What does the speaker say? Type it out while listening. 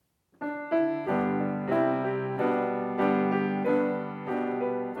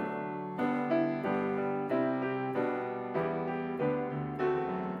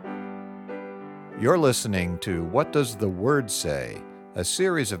You're listening to What Does the Word Say?, a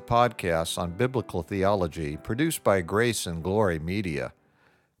series of podcasts on biblical theology produced by Grace and Glory Media.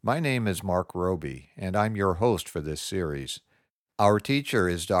 My name is Mark Roby, and I'm your host for this series. Our teacher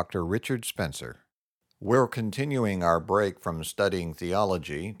is Dr. Richard Spencer. We're continuing our break from studying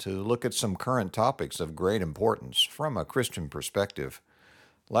theology to look at some current topics of great importance from a Christian perspective.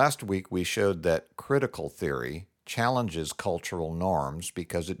 Last week we showed that critical theory challenges cultural norms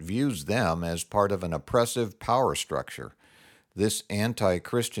because it views them as part of an oppressive power structure. This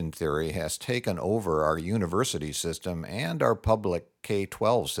anti-Christian theory has taken over our university system and our public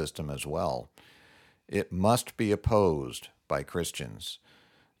K-12 system as well. It must be opposed by Christians.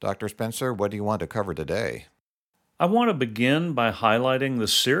 Dr. Spencer, what do you want to cover today? I want to begin by highlighting the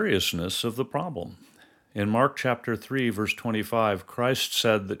seriousness of the problem. In Mark chapter 3, verse 25, Christ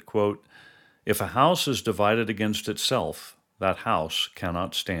said that, quote, "If a house is divided against itself, that house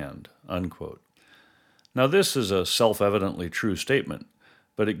cannot stand," unquote. Now this is a self-evidently true statement,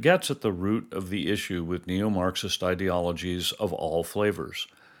 but it gets at the root of the issue with neo-Marxist ideologies of all flavors.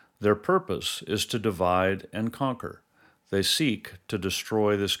 Their purpose is to divide and conquer. They seek to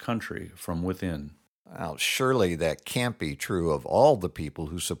destroy this country from within. Well, surely that can't be true of all the people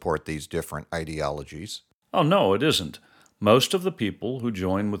who support these different ideologies. Oh, no, it isn't. Most of the people who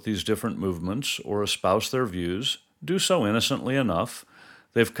join with these different movements or espouse their views do so innocently enough.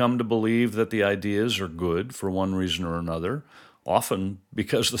 They've come to believe that the ideas are good for one reason or another, often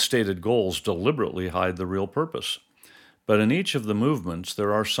because the stated goals deliberately hide the real purpose. But in each of the movements,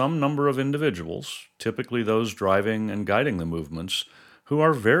 there are some number of individuals, typically those driving and guiding the movements, who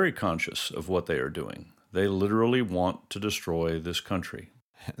are very conscious of what they are doing. They literally want to destroy this country.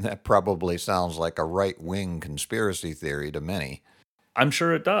 That probably sounds like a right-wing conspiracy theory to many. I'm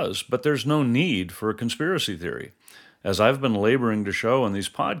sure it does, but there's no need for a conspiracy theory. As I've been laboring to show in these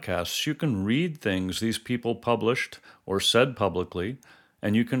podcasts, you can read things these people published or said publicly,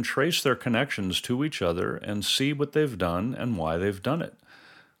 and you can trace their connections to each other and see what they've done and why they've done it.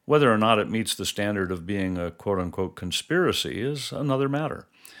 Whether or not it meets the standard of being a quote-unquote conspiracy is another matter.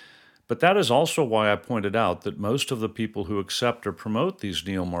 But that is also why I pointed out that most of the people who accept or promote these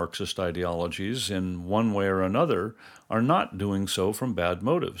neo-Marxist ideologies in one way or another are not doing so from bad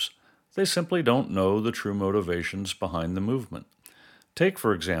motives. They simply don't know the true motivations behind the movement. Take,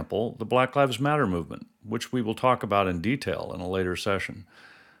 for example, the Black Lives Matter movement, which we will talk about in detail in a later session.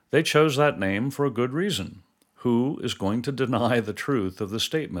 They chose that name for a good reason. Who is going to deny the truth of the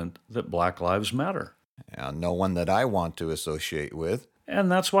statement that Black Lives Matter? No one that I want to associate with. And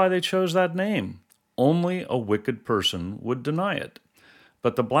that's why they chose that name. Only a wicked person would deny it.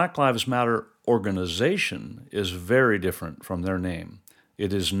 But the Black Lives Matter organization is very different from their name.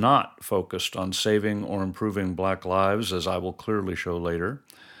 It is not focused on saving or improving black lives, as I will clearly show later.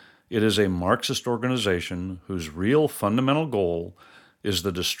 It is a Marxist organization whose real fundamental goal is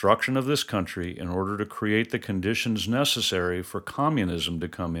the destruction of this country in order to create the conditions necessary for communism to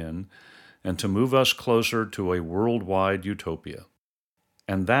come in and to move us closer to a worldwide utopia.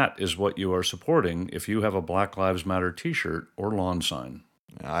 And that is what you are supporting if you have a Black Lives Matter t-shirt or lawn sign.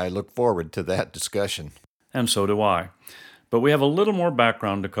 I look forward to that discussion. And so do I. But we have a little more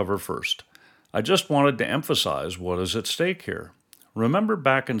background to cover first. I just wanted to emphasize what is at stake here. Remember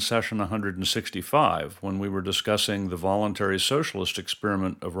back in session 165 when we were discussing the voluntary socialist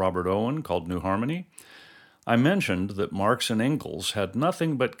experiment of Robert Owen called New Harmony? I mentioned that Marx and Engels had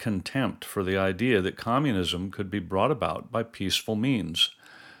nothing but contempt for the idea that communism could be brought about by peaceful means.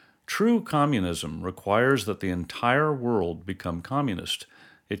 True communism requires that the entire world become communist.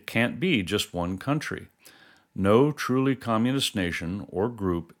 It can't be just one country. No truly communist nation or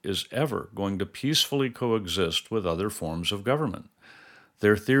group is ever going to peacefully coexist with other forms of government.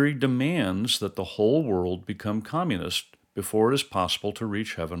 Their theory demands that the whole world become communist before it is possible to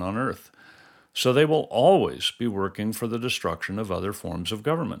reach heaven on earth. So they will always be working for the destruction of other forms of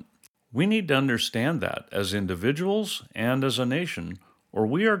government. We need to understand that as individuals and as a nation, or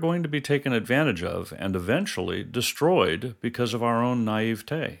we are going to be taken advantage of and eventually destroyed because of our own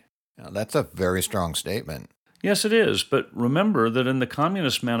naivete. Now, that's a very strong statement. Yes, it is, but remember that in the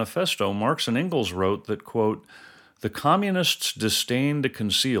Communist Manifesto, Marx and Engels wrote that, quote, "The communists disdain to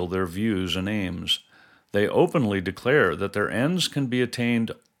conceal their views and aims. They openly declare that their ends can be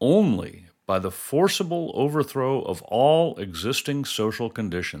attained only by the forcible overthrow of all existing social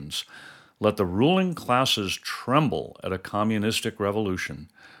conditions. Let the ruling classes tremble at a communistic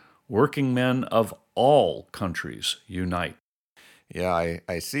revolution. Working men of all countries unite." Yeah,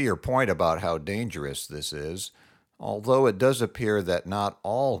 I see your point about how dangerous this is, although it does appear that not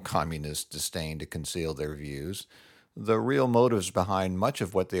all communists disdain to conceal their views. The real motives behind much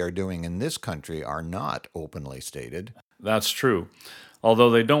of what they are doing in this country are not openly stated. That's true. Although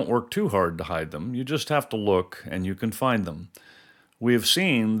they don't work too hard to hide them, you just have to look and you can find them. We have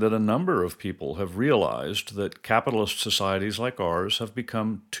seen that a number of people have realized that capitalist societies like ours have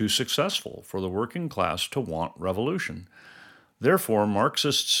become too successful for the working class to want revolution. Therefore,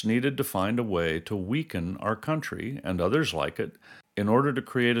 Marxists needed to find a way to weaken our country and others like it in order to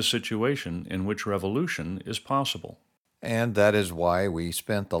create a situation in which revolution is possible. And that is why we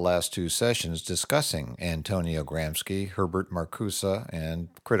spent the last two sessions discussing Antonio Gramsci, Herbert Marcuse, and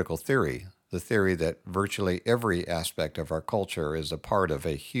critical theory, the theory that virtually every aspect of our culture is a part of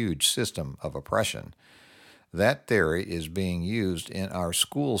a huge system of oppression. That theory is being used in our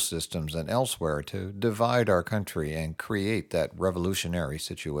school systems and elsewhere to divide our country and create that revolutionary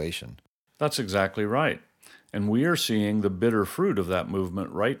situation. That's exactly right. And we are seeing the bitter fruit of that movement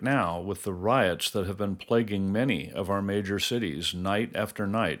right now with the riots that have been plaguing many of our major cities night after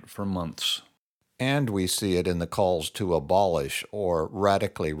night for months. And we see it in the calls to abolish or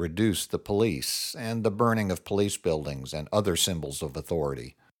radically reduce the police and the burning of police buildings and other symbols of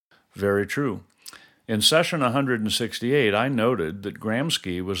authority. Very true. In session 168, I noted that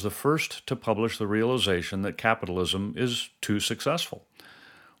Gramsci was the first to publish the realization that capitalism is too successful.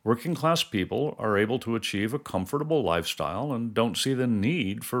 Working class people are able to achieve a comfortable lifestyle and don't see the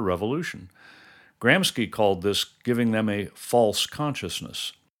need for revolution. Gramsci called this giving them a false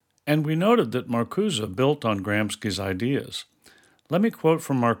consciousness. And we noted that Marcuse built on Gramsci's ideas. Let me quote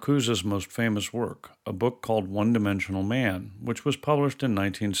from Marcuse's most famous work, a book called One-Dimensional Man, which was published in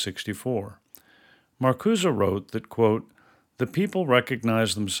 1964. Marcuse wrote that, quote, "The people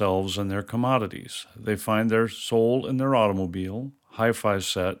recognize themselves in their commodities. They find their soul in their automobile, hi-fi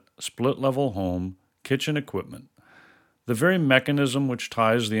set, split-level home, kitchen equipment. The very mechanism which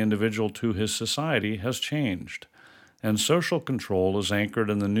ties the individual to his society has changed, and social control is anchored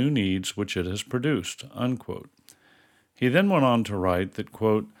in the new needs which it has produced," unquote. He then went on to write that,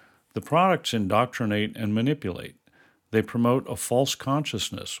 quote, "The products indoctrinate and manipulate. They promote a false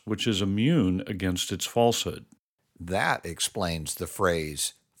consciousness which is immune against its falsehood." That explains the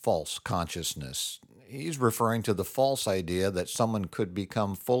phrase false consciousness. He's referring to the false idea that someone could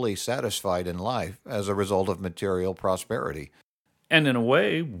become fully satisfied in life as a result of material prosperity. And in a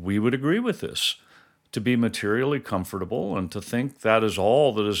way, we would agree with this. To be materially comfortable and to think that is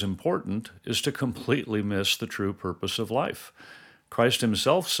all that is important is to completely miss the true purpose of life. Christ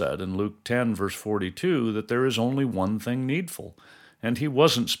himself said in Luke 10, verse 42, that there is only one thing needful, and he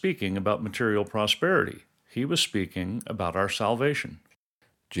wasn't speaking about material prosperity. He was speaking about our salvation.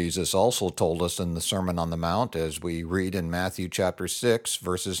 Jesus also told us in the Sermon on the Mount, as we read in Matthew chapter 6,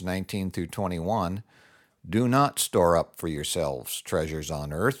 verses 19 through 21, "Do not store up for yourselves treasures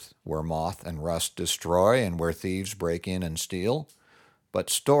on earth, where moth and rust destroy and where thieves break in and steal, but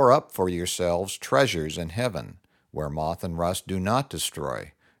store up for yourselves treasures in heaven, where moth and rust do not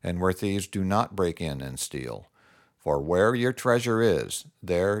destroy, and where thieves do not break in and steal. For where your treasure is,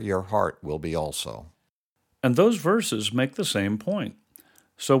 there your heart will be also." And those verses make the same point.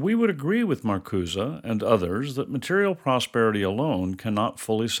 So we would agree with Marcuse and others that material prosperity alone cannot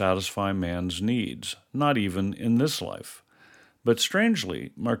fully satisfy man's needs, not even in this life. But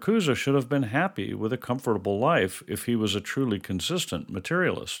strangely, Marcuse should have been happy with a comfortable life if he was a truly consistent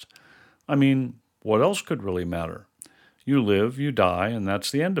materialist. I mean, what else could really matter? You live, you die, and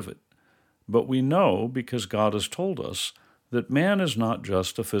that's the end of it. But we know, because God has told us, that man is not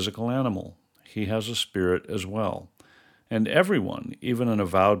just a physical animal. He has a spirit as well. And everyone, even an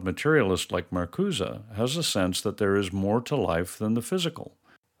avowed materialist like Marcuse, has a sense that there is more to life than the physical.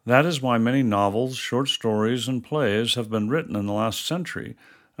 That is why many novels, short stories, and plays have been written in the last century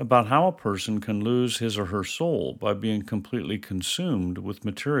about how a person can lose his or her soul by being completely consumed with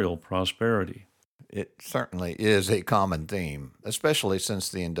material prosperity. It certainly is a common theme, especially since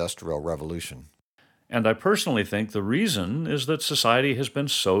the Industrial Revolution. And I personally think the reason is that society has been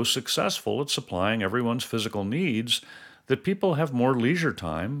so successful at supplying everyone's physical needs that people have more leisure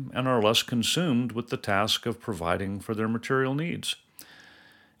time and are less consumed with the task of providing for their material needs.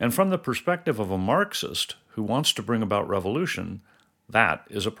 And from the perspective of a Marxist who wants to bring about revolution, that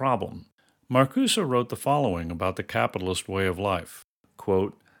is a problem. Marcuse wrote the following about the capitalist way of life,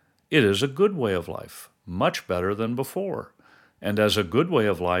 quote, "It is a good way of life, much better than before. And as a good way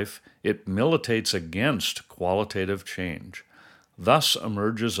of life, it militates against qualitative change. Thus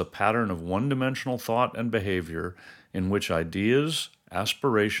emerges a pattern of one-dimensional thought and behavior in which ideas,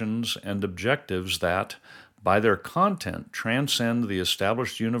 aspirations, and objectives that, by their content, transcend the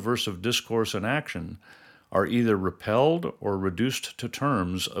established universe of discourse and action, are either repelled or reduced to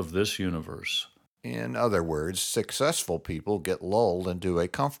terms of this universe." In other words, successful people get lulled into a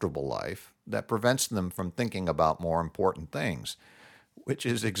comfortable life that prevents them from thinking about more important things, which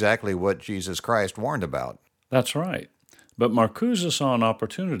is exactly what Jesus Christ warned about. That's right. But Marcuse saw an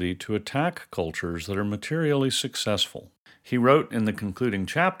opportunity to attack cultures that are materially successful. He wrote in the concluding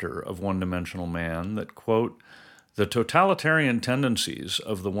chapter of One-Dimensional Man that, quote, "The totalitarian tendencies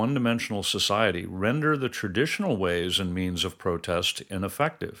of the one-dimensional society render the traditional ways and means of protest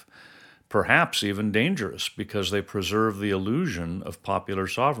ineffective, perhaps even dangerous because they preserve the illusion of popular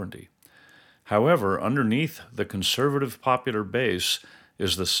sovereignty. However, underneath the conservative popular base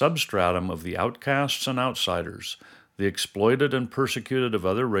is the substratum of the outcasts and outsiders, the exploited and persecuted of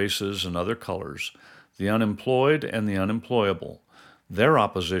other races and other colors, the unemployed and the unemployable. Their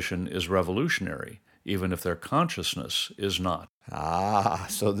opposition is revolutionary, even if their consciousness is not."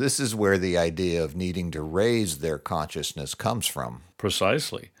 So this is where the idea of needing to raise their consciousness comes from.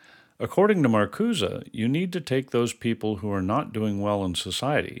 Precisely. According to Marcuse, you need to take those people who are not doing well in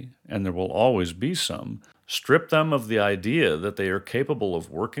society, and there will always be some, strip them of the idea that they are capable of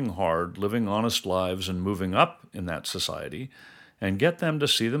working hard, living honest lives, and moving up in that society, and get them to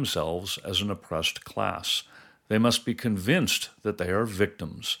see themselves as an oppressed class. They must be convinced that they are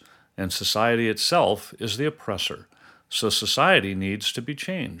victims, and society itself is the oppressor. So society needs to be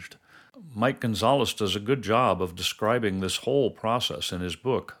changed. Mike Gonzalez does a good job of describing this whole process in his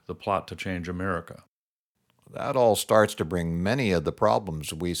book, The Plot to Change America. That all starts to bring many of the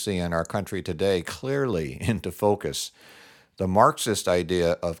problems we see in our country today clearly into focus. The Marxist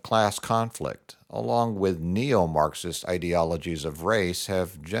idea of class conflict, along with neo-Marxist ideologies of race,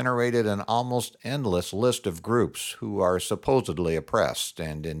 have generated an almost endless list of groups who are supposedly oppressed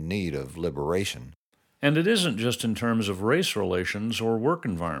and in need of liberation. And it isn't just in terms of race relations or work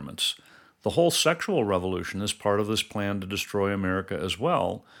environments. The whole sexual revolution is part of this plan to destroy America as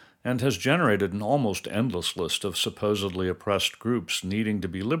well, and has generated an almost endless list of supposedly oppressed groups needing to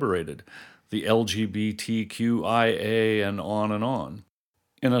be liberated, the LGBTQIA, and on and on.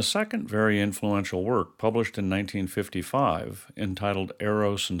 In a second very influential work published in 1955, entitled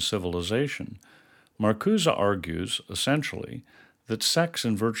Eros and Civilization, Marcuse argues, essentially, that sex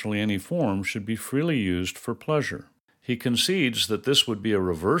in virtually any form should be freely used for pleasure. He concedes that this would be a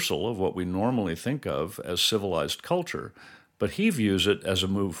reversal of what we normally think of as civilized culture, but he views it as a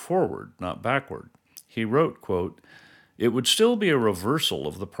move forward, not backward. He wrote, quote, "It would still be a reversal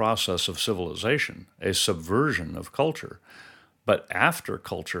of the process of civilization, a subversion of culture, but after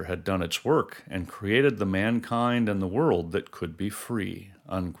culture had done its work and created the mankind and the world that could be free,"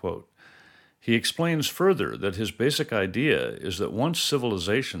 unquote. He explains further that his basic idea is that once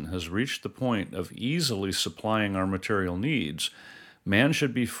civilization has reached the point of easily supplying our material needs, man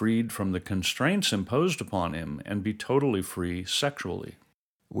should be freed from the constraints imposed upon him and be totally free sexually.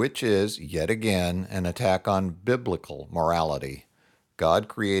 Which is, yet again, an attack on biblical morality. God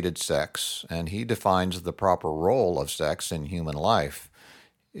created sex, and he defines the proper role of sex in human life.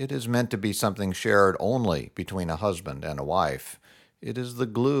 It is meant to be something shared only between a husband and a wife. It is the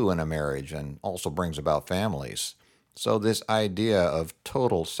glue in a marriage and also brings about families. So this idea of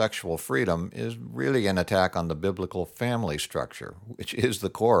total sexual freedom is really an attack on the biblical family structure, which is the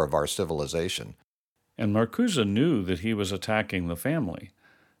core of our civilization. And Marcuse knew that he was attacking the family.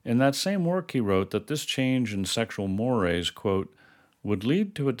 In that same work, he wrote that this change in sexual mores, quote, "would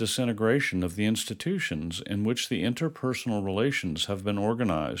lead to a disintegration of the institutions in which the interpersonal relations have been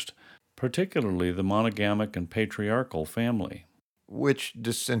organized, particularly the monogamic and patriarchal family." Which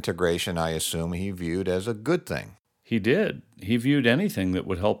disintegration, I assume, he viewed as a good thing. He did. He viewed anything that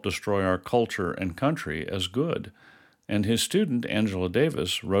would help destroy our culture and country as good. And his student, Angela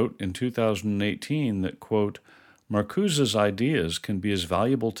Davis, wrote in 2018 that, quote, "Marcuse's ideas can be as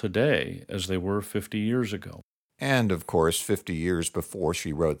valuable today as they were 50 years ago." And, of course, 50 years before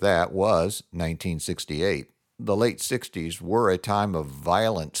she wrote that was 1968. The late 60s were a time of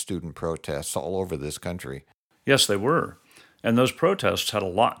violent student protests all over this country. Yes, they were. And those protests had a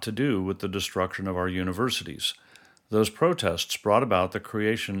lot to do with the destruction of our universities. Those protests brought about the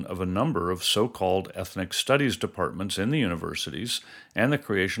creation of a number of so-called ethnic studies departments in the universities and the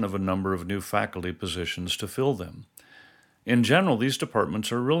creation of a number of new faculty positions to fill them. In general, these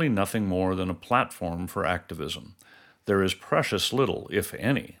departments are really nothing more than a platform for activism. There is precious little, if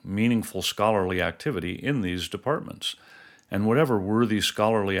any, meaningful scholarly activity in these departments. And whatever worthy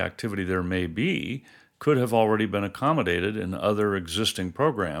scholarly activity there may be could have already been accommodated in other existing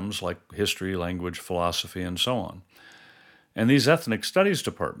programs like history, language, philosophy, and so on. And these ethnic studies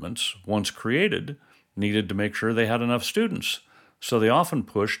departments, once created, needed to make sure they had enough students, so they often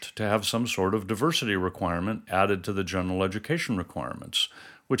pushed to have some sort of diversity requirement added to the general education requirements,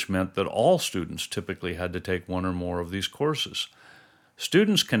 which meant that all students typically had to take one or more of these courses.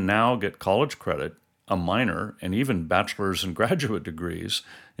 Students can now get college credit, a minor, and even bachelor's and graduate degrees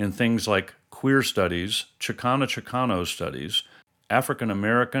in things like queer studies, Chicano studies, African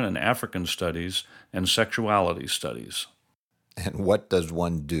American and African studies, and sexuality studies. And what does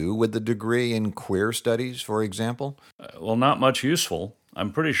one do with the degree in queer studies, for example? Well, not much useful.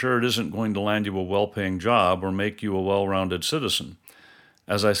 I'm pretty sure it isn't going to land you a well-paying job or make you a well-rounded citizen.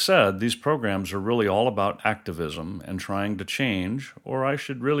 As I said, these programs are really all about activism and trying to change, or I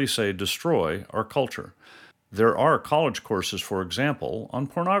should really say destroy, our culture. There are college courses, for example, on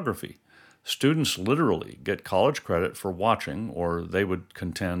pornography. Students literally get college credit for watching, or they would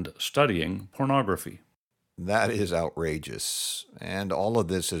contend studying, pornography. That is outrageous. And all of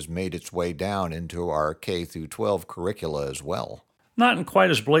this has made its way down into our K through 12 curricula as well. Not in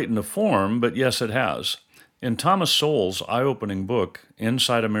quite as blatant a form, but yes, it has. In Thomas Sowell's eye-opening book,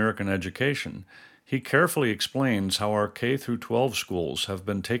 Inside American Education, he carefully explains how our K through 12 schools have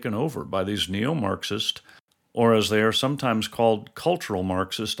been taken over by these neo-Marxist, or as they are sometimes called, cultural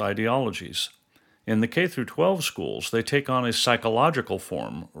Marxist ideologies. In the K through 12 schools, they take on a psychological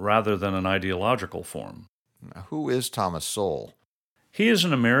form rather than an ideological form. Now, who is Thomas Sowell? He is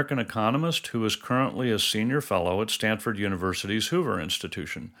an American economist who is currently a senior fellow at Stanford University's Hoover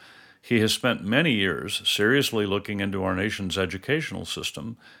Institution. He has spent many years seriously looking into our nation's educational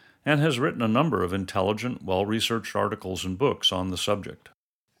system and has written a number of intelligent, well-researched articles and books on the subject.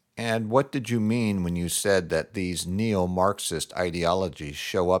 And what did you mean when you said that these neo-Marxist ideologies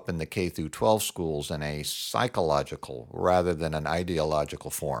show up in the K through 12 schools in a psychological rather than an ideological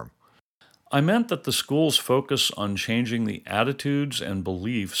form? I meant that the schools focus on changing the attitudes and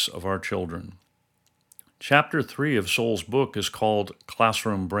beliefs of our children. Chapter 3 of Sowell's book is called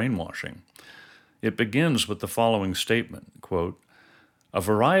Classroom Brainwashing. It begins with the following statement, quote, "A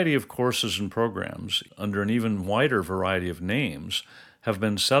variety of courses and programs, under an even wider variety of names, have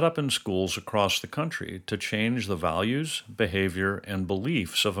been set up in schools across the country to change the values, behavior, and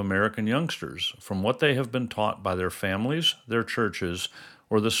beliefs of American youngsters from what they have been taught by their families, their churches,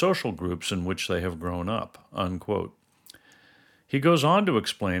 or the social groups in which they have grown up," unquote. He goes on to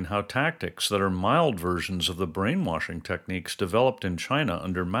explain how tactics that are mild versions of the brainwashing techniques developed in China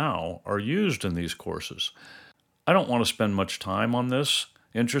under Mao are used in these courses. I don't want to spend much time on this.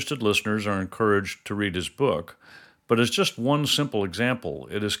 Interested listeners are encouraged to read his book. But as just one simple example,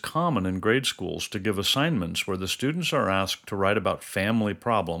 it is common in grade schools to give assignments where the students are asked to write about family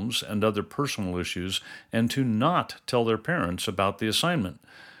problems and other personal issues and to not tell their parents about the assignment,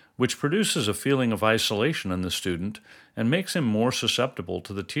 which produces a feeling of isolation in the student and makes him more susceptible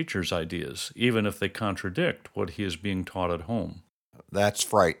to the teacher's ideas, even if they contradict what he is being taught at home. That's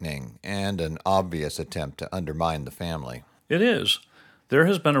frightening and an obvious attempt to undermine the family. It is. There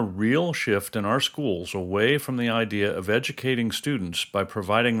has been a real shift in our schools away from the idea of educating students by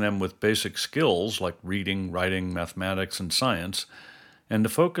providing them with basic skills like reading, writing, mathematics, and science, and to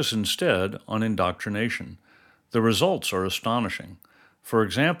focus instead on indoctrination. The results are astonishing. For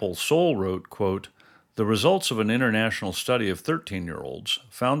example, Sowell wrote, quote, "The results of an international study of 13-year-olds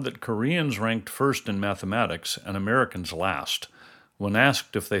found that Koreans ranked first in mathematics and Americans last. When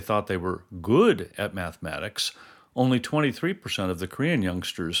asked if they thought they were good at mathematics, only 23% of the Korean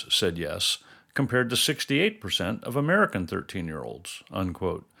youngsters said yes, compared to 68% of American 13-year-olds,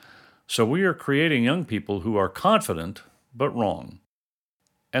 unquote. So we are creating young people who are confident, but wrong.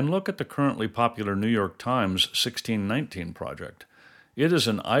 And look at the currently popular New York Times 1619 project. It is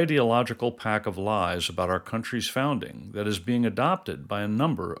an ideological pack of lies about our country's founding that is being adopted by a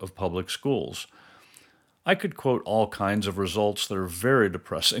number of public schools. I could quote all kinds of results that are very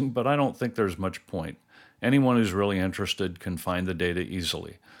depressing, but I don't think there's much point. Anyone who's really interested can find the data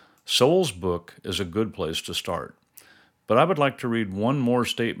easily. Sowell's book is a good place to start. But I would like to read one more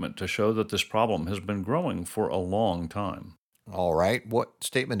statement to show that this problem has been growing for a long time. All right, what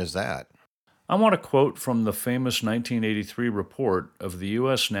statement is that? I want to quote from the famous 1983 report of the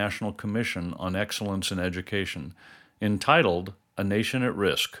U.S. National Commission on Excellence in Education, entitled A Nation at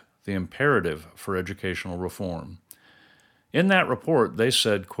Risk, the Imperative for Educational Reform. In that report, they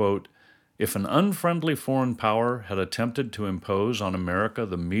said, quote, "If an unfriendly foreign power had attempted to impose on America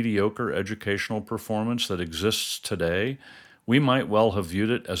the mediocre educational performance that exists today, we might well have viewed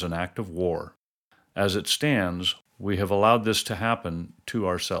it as an act of war. As it stands, we have allowed this to happen to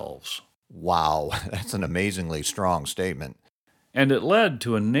ourselves." Wow, that's an amazingly strong statement. And it led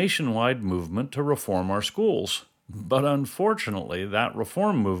to a nationwide movement to reform our schools. But unfortunately, that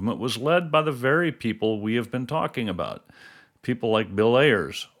reform movement was led by the very people we have been talking about. People like Bill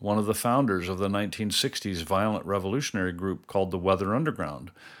Ayers, one of the founders of the 1960s violent revolutionary group called the Weather Underground,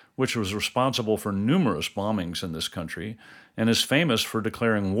 which was responsible for numerous bombings in this country and is famous for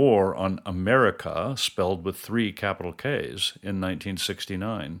declaring war on America, spelled with 3 capital Ks, in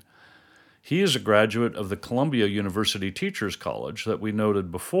 1969. He is a graduate of the Columbia University Teachers College that we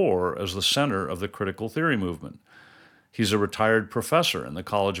noted before as the center of the critical theory movement. He's a retired professor in the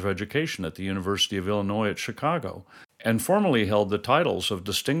College of Education at the University of Illinois at Chicago, and formerly held the titles of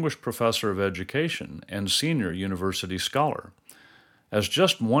Distinguished Professor of Education and Senior University Scholar. As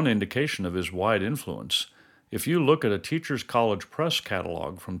just one indication of his wide influence, if you look at a Teachers College Press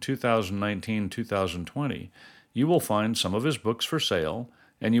catalog from 2019-2020, you will find some of his books for sale,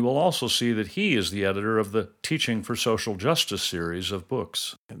 and you will also see that he is the editor of the Teaching for Social Justice series of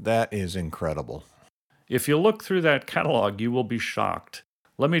books. That is incredible. If you look through that catalog, you will be shocked.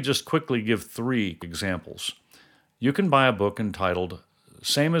 Let me just quickly give 3 examples. You can buy a book entitled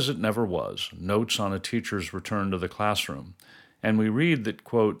Same as It Never Was, Notes on a Teacher's Return to the Classroom, and we read that,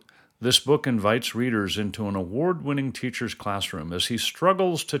 quote, this book invites readers into an award-winning teacher's classroom as he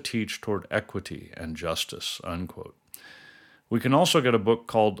struggles to teach toward equity and justice, unquote. We can also get a book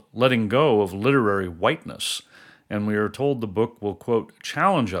called Letting Go of Literary Whiteness, and we are told the book will, quote,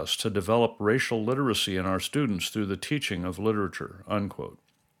 challenge us to develop racial literacy in our students through the teaching of literature, unquote.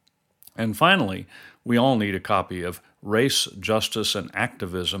 And finally, we all need a copy of Race, Justice, and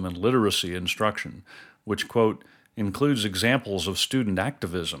Activism and Literacy Instruction, which, quote, includes examples of student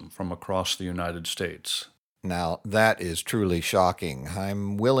activism from across the United States. Now, that is truly shocking.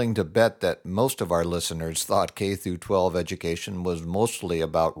 I'm willing to bet that most of our listeners thought K through 12 education was mostly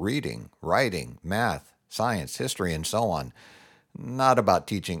about reading, writing, math, science, history, and so on, not about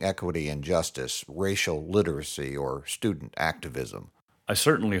teaching equity and justice, racial literacy, or student activism. I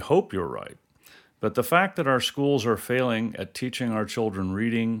certainly hope you're right. But the fact that our schools are failing at teaching our children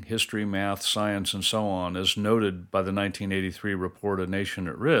reading, history, math, science, and so on, as noted by the 1983 report A Nation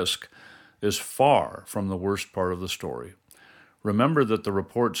at Risk, is far from the worst part of the story. Remember that the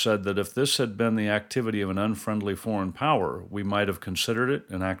report said that if this had been the activity of an unfriendly foreign power, we might have considered it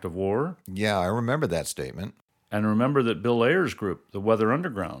an act of war? Yeah, I remember that statement. And remember that Bill Ayers' group, the Weather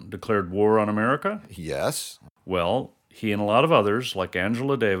Underground, declared war on America? Yes. Well, he and a lot of others, like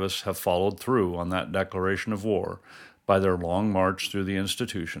Angela Davis, have followed through on that declaration of war by their long march through the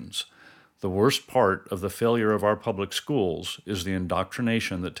institutions. The worst part of the failure of our public schools is the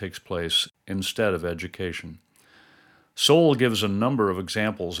indoctrination that takes place instead of education. Sowell gives a number of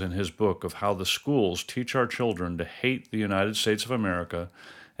examples in his book of how the schools teach our children to hate the United States of America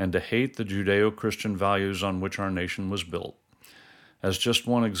and to hate the Judeo-Christian values on which our nation was built. As just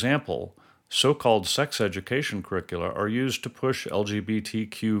one example, so-called sex education curricula are used to push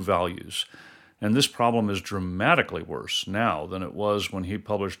LGBTQ values, and this problem is dramatically worse now than it was when he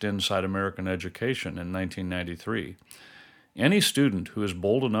published Inside American Education in 1993. Any student who is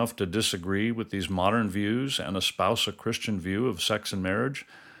bold enough to disagree with these modern views and espouse a Christian view of sex and marriage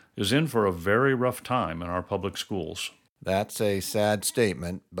is in for a very rough time in our public schools. That's a sad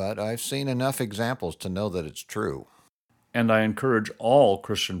statement, but I've seen enough examples to know that it's true. And I encourage all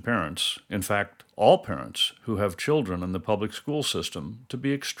Christian parents, in fact, all parents who have children in the public school system, to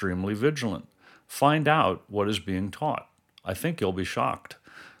be extremely vigilant. Find out what is being taught. I think you'll be shocked.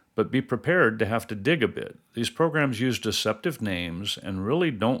 But be prepared to have to dig a bit. These programs use deceptive names and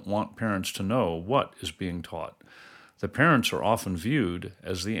really don't want parents to know what is being taught. The parents are often viewed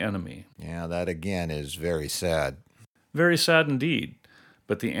as the enemy. Yeah, that again is very sad. Very sad indeed.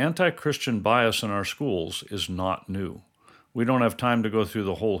 But the anti-Christian bias in our schools is not new. We don't have time to go through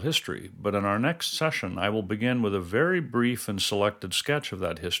the whole history, but in our next session I will begin with a very brief and selected sketch of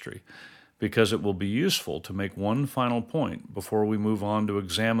that history, because it will be useful to make one final point before we move on to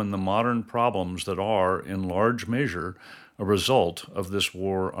examine the modern problems that are, in large measure, a result of this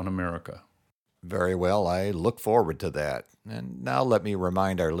war on America. Very well, I look forward to that. And now let me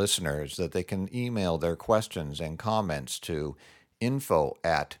remind our listeners that they can email their questions and comments to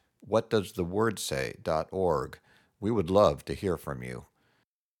info@whatdoesthewordsay.org. We would love to hear from you.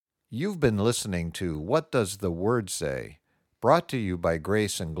 You've been listening to What Does the Word Say? Brought to you by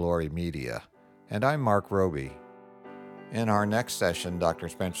Grace and Glory Media, and I'm Mark Roby. In our next session, Dr.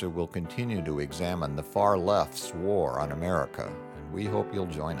 Spencer will continue to examine the far left's war on America, and we hope you'll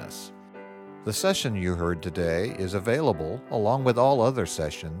join us. The session you heard today is available, along with all other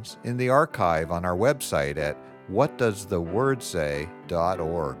sessions, in the archive on our website at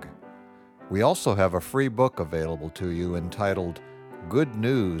whatdoesthewordsay.org. We also have a free book available to you entitled Good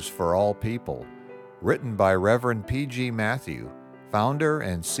News for All People, written by Reverend P.G. Matthew, founder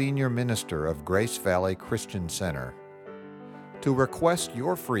and senior minister of Grace Valley Christian Center. To request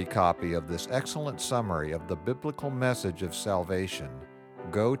your free copy of this excellent summary of the biblical message of salvation,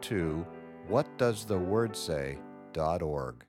 go to whatdoesthewordsay.org.